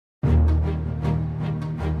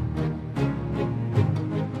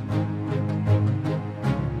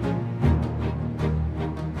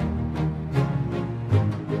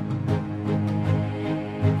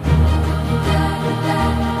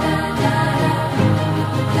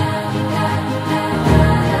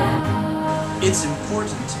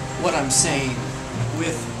what I'm saying,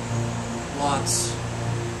 with lots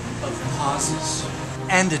of pauses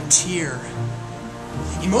and a tear.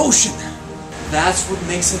 Emotion. That's what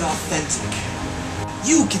makes it authentic.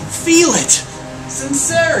 You can feel it.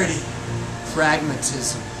 Sincerity.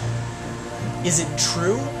 Pragmatism. Is it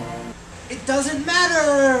true? It doesn't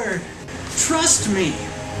matter. Trust me.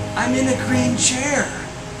 I'm in a green chair.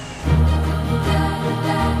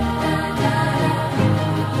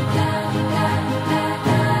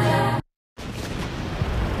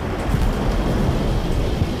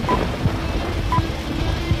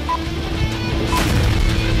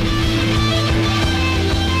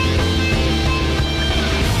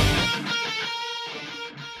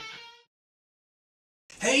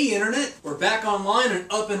 Hey Internet, we're back online and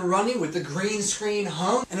up and running with the green screen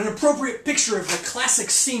hung and an appropriate picture of the classic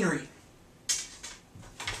scenery,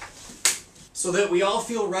 so that we all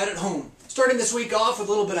feel right at home. Starting this week off with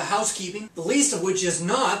a little bit of housekeeping, the least of which is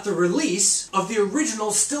not the release of the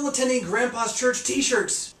original Still Attending Grandpa's Church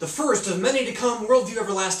t-shirts, the first of many to come Worldview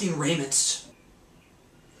Everlasting raiments.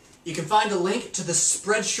 You can find a link to the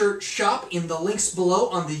Spreadshirt shop in the links below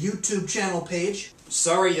on the YouTube channel page.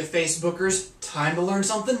 Sorry you Facebookers, time to learn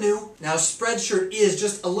something new. Now Spreadshirt is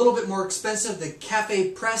just a little bit more expensive than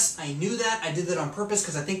Cafe Press. I knew that. I did that on purpose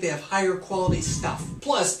because I think they have higher quality stuff.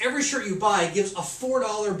 Plus, every shirt you buy gives a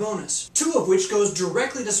 $4 bonus, 2 of which goes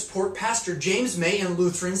directly to support Pastor James May and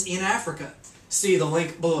Lutherans in Africa. See the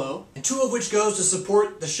link below. And 2 of which goes to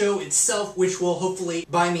support the show itself, which will hopefully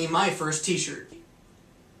buy me my first t-shirt.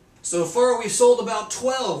 So far we've sold about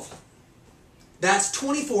 12. That's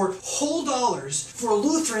 24 whole dollars for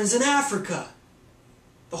Lutherans in Africa.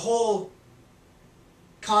 The whole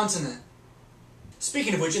continent.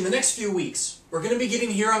 Speaking of which, in the next few weeks, we're going to be getting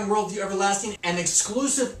here on Worldview Everlasting an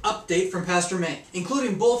exclusive update from Pastor May,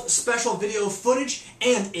 including both special video footage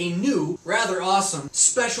and a new, rather awesome,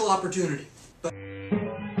 special opportunity. But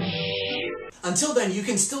until then, you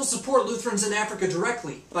can still support Lutherans in Africa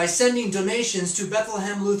directly by sending donations to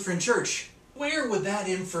Bethlehem Lutheran Church. Where would that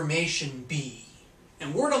information be?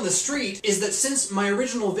 And word on the street is that since my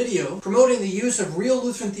original video promoting the use of real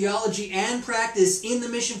Lutheran theology and practice in the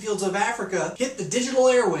mission fields of Africa hit the digital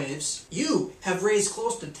airwaves, you have raised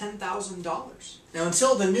close to $10,000. Now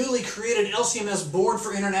until the newly created LCMS Board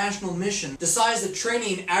for International Mission decides that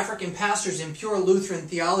training African pastors in pure Lutheran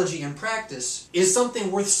theology and practice is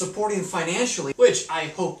something worth supporting financially, which I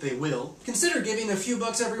hope they will, consider giving a few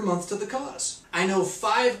bucks every month to the cause. I know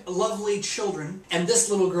 5 lovely children, and this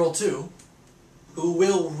little girl too, who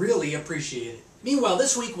will really appreciate it. Meanwhile,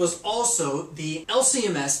 this week was also the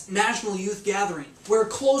LCMS National Youth Gathering, where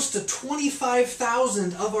close to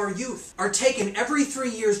 25,000 of our youth are taken every 3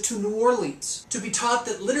 years to New Orleans to be taught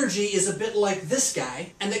that liturgy is a bit like this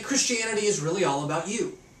guy, and that Christianity is really all about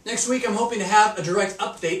you. Next week I'm hoping to have a direct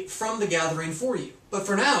update from the gathering for you. But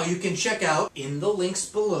for now, you can check out, in the links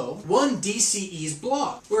below, one DCE's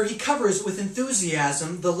blog, where he covers with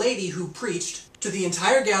enthusiasm the lady who preached to the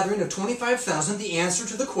entire gathering of 25,000 the answer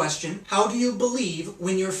to the question, how do you believe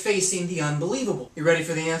when you're facing the unbelievable? You ready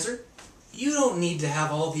for the answer? You don't need to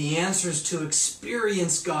have all the answers to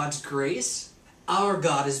experience God's grace. Our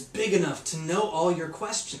God is big enough to know all your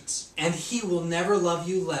questions, and He will never love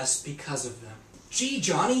you less because of them. Gee,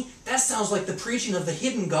 Johnny, that sounds like the preaching of the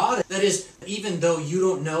hidden God. That is, even though you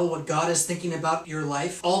don't know what God is thinking about your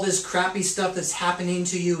life, all this crappy stuff that's happening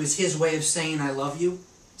to you is His way of saying I love you.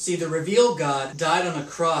 See, the revealed God died on a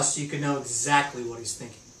cross so you could know exactly what He's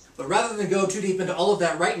thinking. But rather than go too deep into all of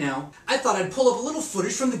that right now, I thought I'd pull up a little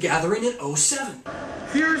footage from the gathering in '07.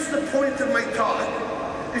 Here's the point of my talk.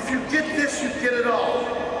 If you get this, you get it all.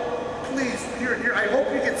 Please, here, I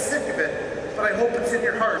hope you get sick of it, but I hope it's in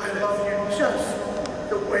your heart. I love you just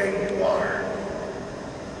the way you are.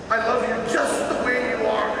 I love you just the way you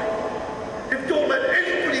are. And don't let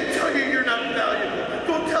anybody tell you you're not valuable.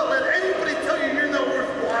 Don't let anybody tell you you're not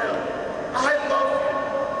worthwhile. I love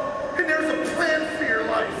you. And there's a plan for your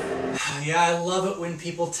life. Yeah, I love it when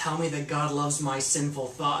people tell me that God loves my sinful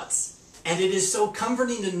thoughts. And it is so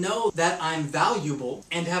comforting to know that I'm valuable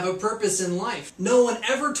and have a purpose in life. No one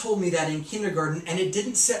ever told me that in kindergarten, and it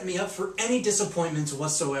didn't set me up for any disappointments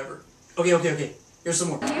whatsoever. Okay. Here's some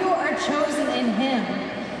more. You are chosen in Him.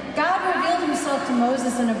 God revealed Himself to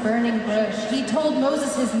Moses in a burning bush. He told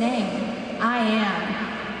Moses His name, I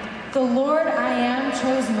am. The Lord I am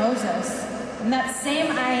chose Moses, and that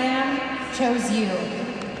same I am chose you.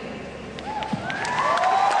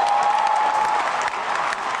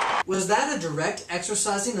 Was that a direct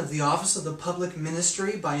exercising of the office of the public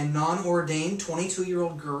ministry by a non-ordained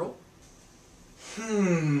 22-year-old girl?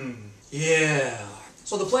 Yeah.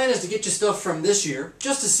 So the plan is to get you stuff from this year,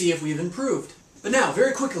 just to see if we've improved. But now,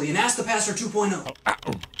 very quickly, in Ask the Pastor 2.0.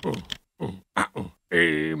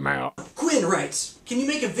 Email. Quinn writes, can you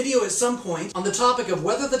make a video at some point on the topic of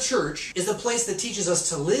whether the church is the place that teaches us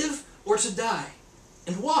to live or to die?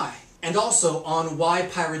 And why? And also on why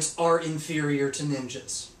pirates are inferior to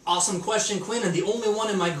ninjas. Awesome question, Quinn, and the only one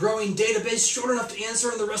in my growing database short enough to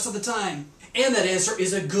answer in the rest of the time. And that answer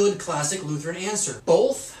is a good classic Lutheran answer.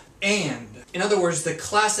 Both and. In other words, the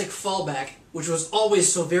classic fallback, which was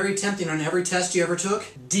always so very tempting on every test you ever took.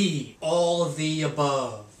 D. All of the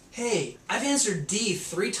above. Hey, I've answered D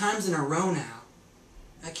 3 times in a row now.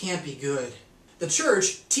 That can't be good. The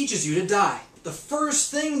church teaches you to die. The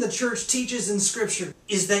first thing the church teaches in Scripture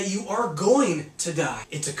is that you are going to die.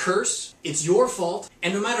 It's a curse, it's your fault,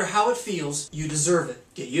 and no matter how it feels, you deserve it.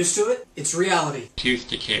 Get used to it, it's reality. Tooth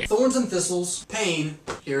decay. Thorns and thistles, pain,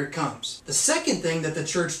 here it comes. The second thing that the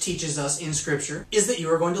church teaches us in Scripture is that you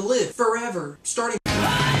are going to live forever, starting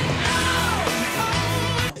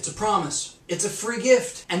It's a promise. It's a free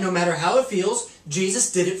gift. And no matter how it feels,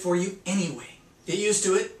 Jesus did it for you anyway. Get used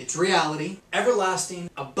to it. It's reality. Everlasting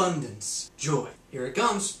abundance. Joy. Here it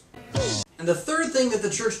comes. And the third thing that the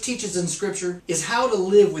church teaches in Scripture is how to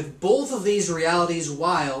live with both of these realities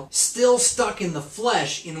while still stuck in the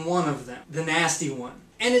flesh in one of them. The nasty one.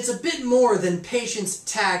 And it's a bit more than patience,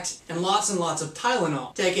 tact, and lots of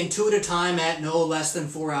Tylenol, taken 2 at a time at no less than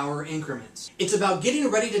 4-hour increments. It's about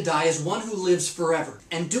getting ready to die as one who lives forever,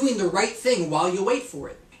 and doing the right thing while you wait for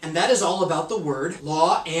it. And that is all about the Word,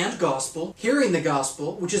 law, and gospel, hearing the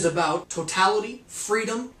gospel, which is about totality,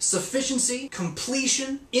 freedom, sufficiency,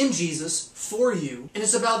 completion in Jesus for you. And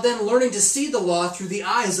it's about then learning to see the law through the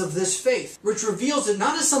eyes of this faith, which reveals it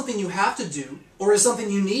not as something you have to do, or as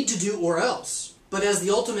something you need to do or else, but as the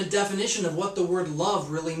ultimate definition of what the word love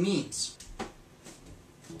really means.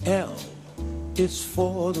 L is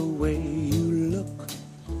for the way you look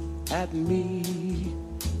at me.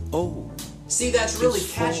 O. See, that's really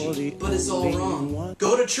catchy, but it's all wrong.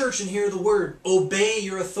 Go to church and hear the word. Obey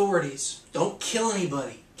your authorities. Don't kill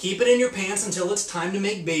anybody. Keep it in your pants until it's time to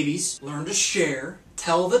make babies. Learn to share.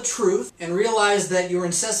 Tell the truth, and realize that your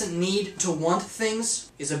incessant need to want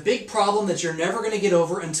things is a big problem that you're never going to get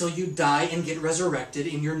over until you die and get resurrected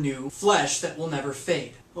in your new flesh that will never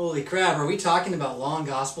fade. Holy crap, are we talking about law and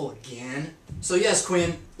gospel again? So yes,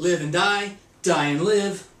 Quinn, live and die and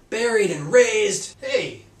live, buried and raised.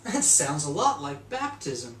 Hey, that sounds a lot like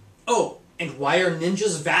baptism. Oh, and why are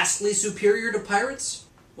ninjas vastly superior to pirates?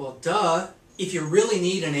 Well, duh. If you really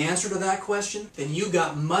need an answer to that question, then you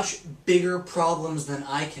got much bigger problems than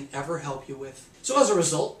I can ever help you with. So as a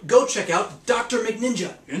result, go check out Dr.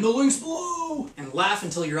 McNinja in the links below and laugh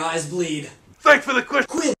until your eyes bleed. Thanks for the question.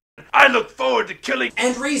 Quinn. I look forward to killing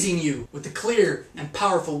and raising you with the clear and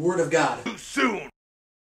powerful Word of God. you soon.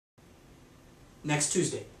 Next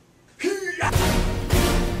Tuesday.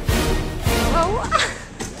 Oh.